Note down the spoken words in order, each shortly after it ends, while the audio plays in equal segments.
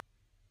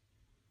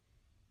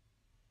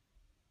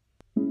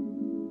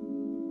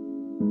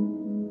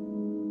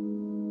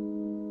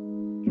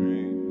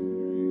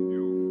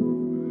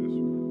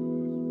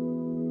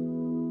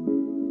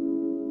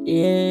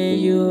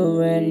you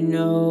already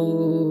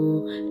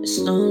know. It's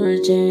no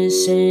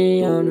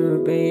urgency on the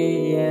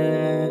beat,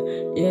 yeah,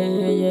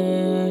 yeah,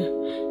 yeah,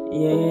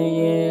 yeah,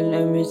 yeah.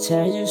 Let me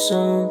tell you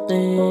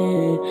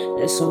something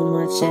that's on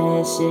my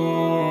chest,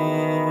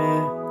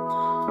 yeah,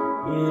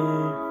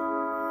 yeah.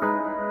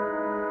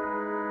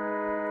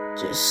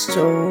 Just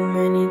so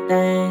many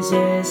things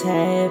just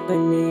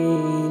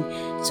happening.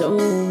 So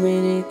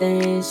many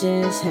things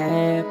just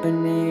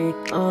happening.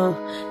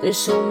 There's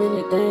so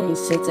many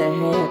things that are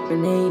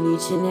happening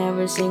each and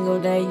every single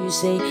day. You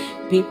see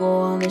people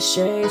on the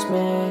streets,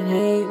 man.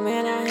 Hey,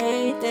 man, I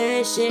hate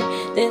that shit.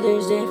 That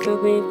there's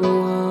different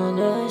people on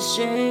the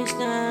streets,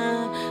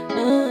 nah,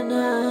 nah,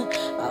 nah.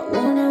 I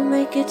wanna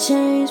make a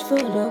change for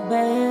the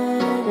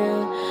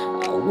better.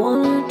 I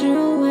wanna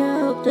do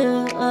help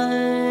the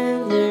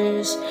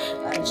others.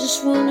 I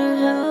just wanna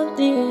help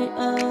the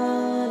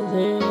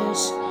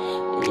others.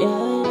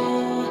 Yeah,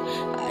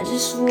 yeah. I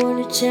just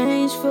wanna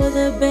change for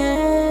the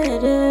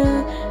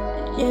better.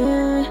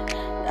 Yeah.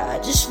 I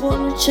just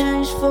wanna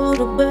change for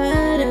the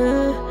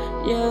better.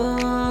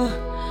 Yeah.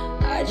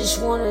 I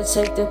just wanna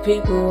take the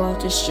people off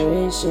the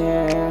streets,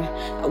 yeah.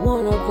 I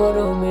wanna put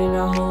them in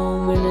a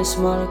home in a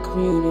smaller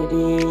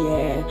community,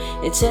 yeah.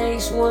 It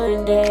takes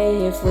one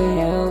day if we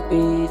help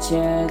each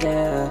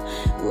other.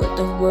 With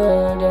the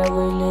world that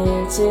we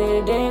live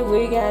today,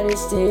 we gotta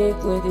stick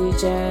with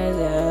each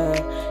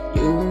other.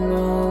 You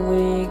know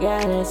we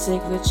gotta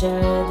stick with each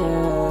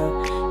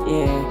other.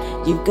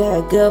 Yeah, you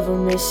got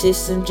government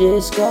system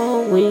just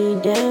going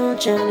down,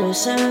 trying to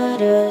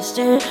shut us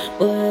down.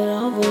 But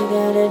all we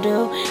gotta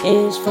do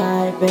is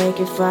fight back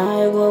and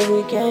fight what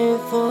we came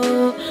for.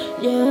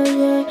 Yeah,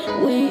 yeah,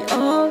 we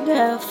all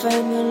got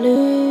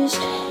families.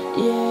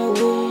 Yeah,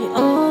 we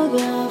all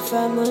got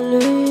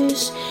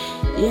families.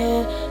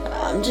 Yeah,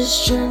 I'm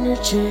just trying to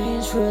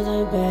change for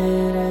the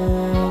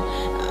better.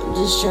 I'm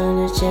just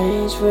trying to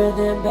change for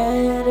the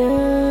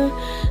better.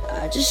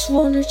 I just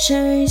wanna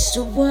change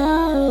the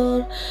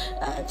world.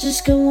 I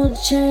just wanna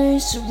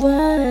change the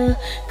world.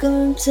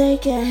 Come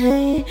take a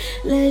hand,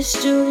 let's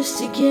do this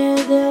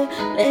together.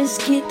 Let's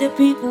get the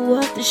people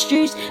off the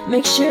streets,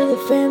 make sure the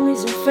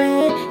families are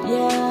fed,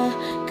 yeah.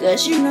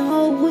 Cause you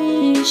know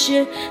we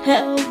should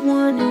help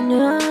one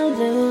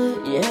another,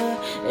 yeah.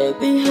 It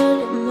be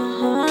hurting my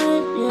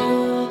heart,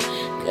 yeah.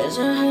 Cause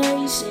I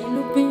hate seeing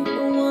the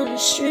people on the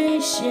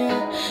streets,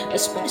 yeah.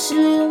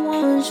 Especially the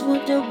ones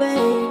with the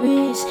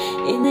babies.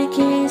 And the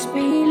kids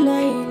be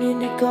laying in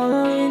the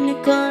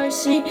car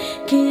seat.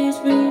 Kids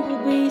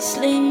be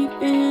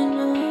sleeping,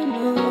 oh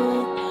no.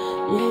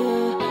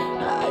 Yeah,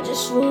 I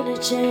just wanna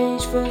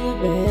change for the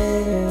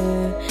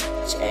better.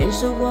 Change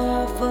the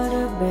world for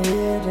the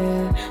better.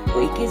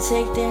 We can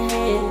take the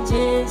hand,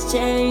 just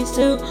change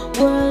the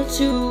world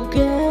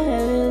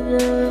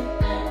together.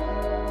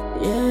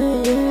 Yeah,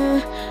 yeah,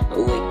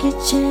 we can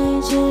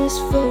change this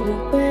for the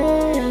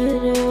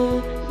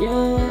better,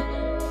 yeah.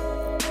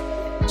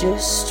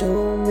 Just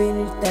so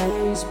many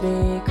things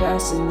been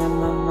crossing in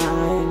my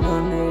mind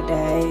on the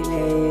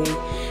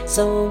daily.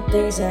 Some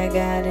things I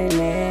gotta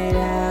let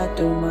out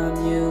through my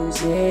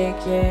music,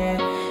 yeah,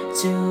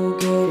 to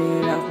get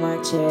it off my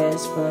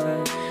chest.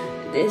 But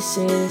this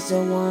is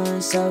the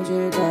one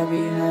subject that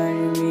be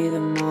hurting me the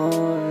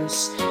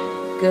most.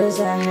 Cause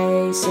I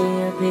hate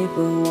seeing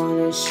people on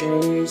the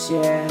streets,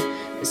 yeah.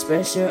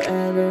 Especially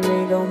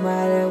elderly, no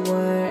matter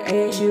what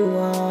age you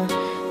are.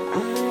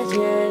 I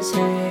just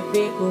hate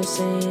people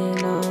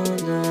sitting on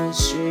the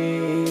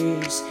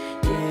streets,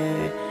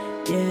 yeah,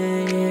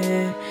 yeah,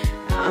 yeah.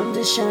 I'm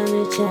just trying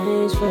to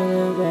change for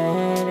the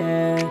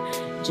better.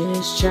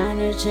 Just trying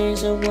to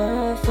change the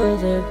world for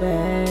the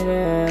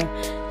better.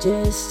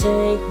 Just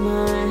take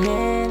my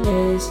hand,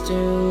 let's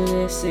do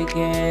this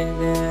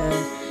together,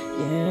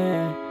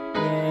 yeah.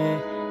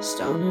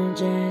 Stoner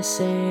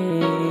Jesse,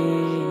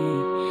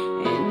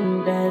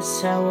 and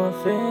that's how I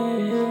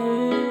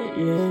feel,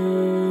 yeah.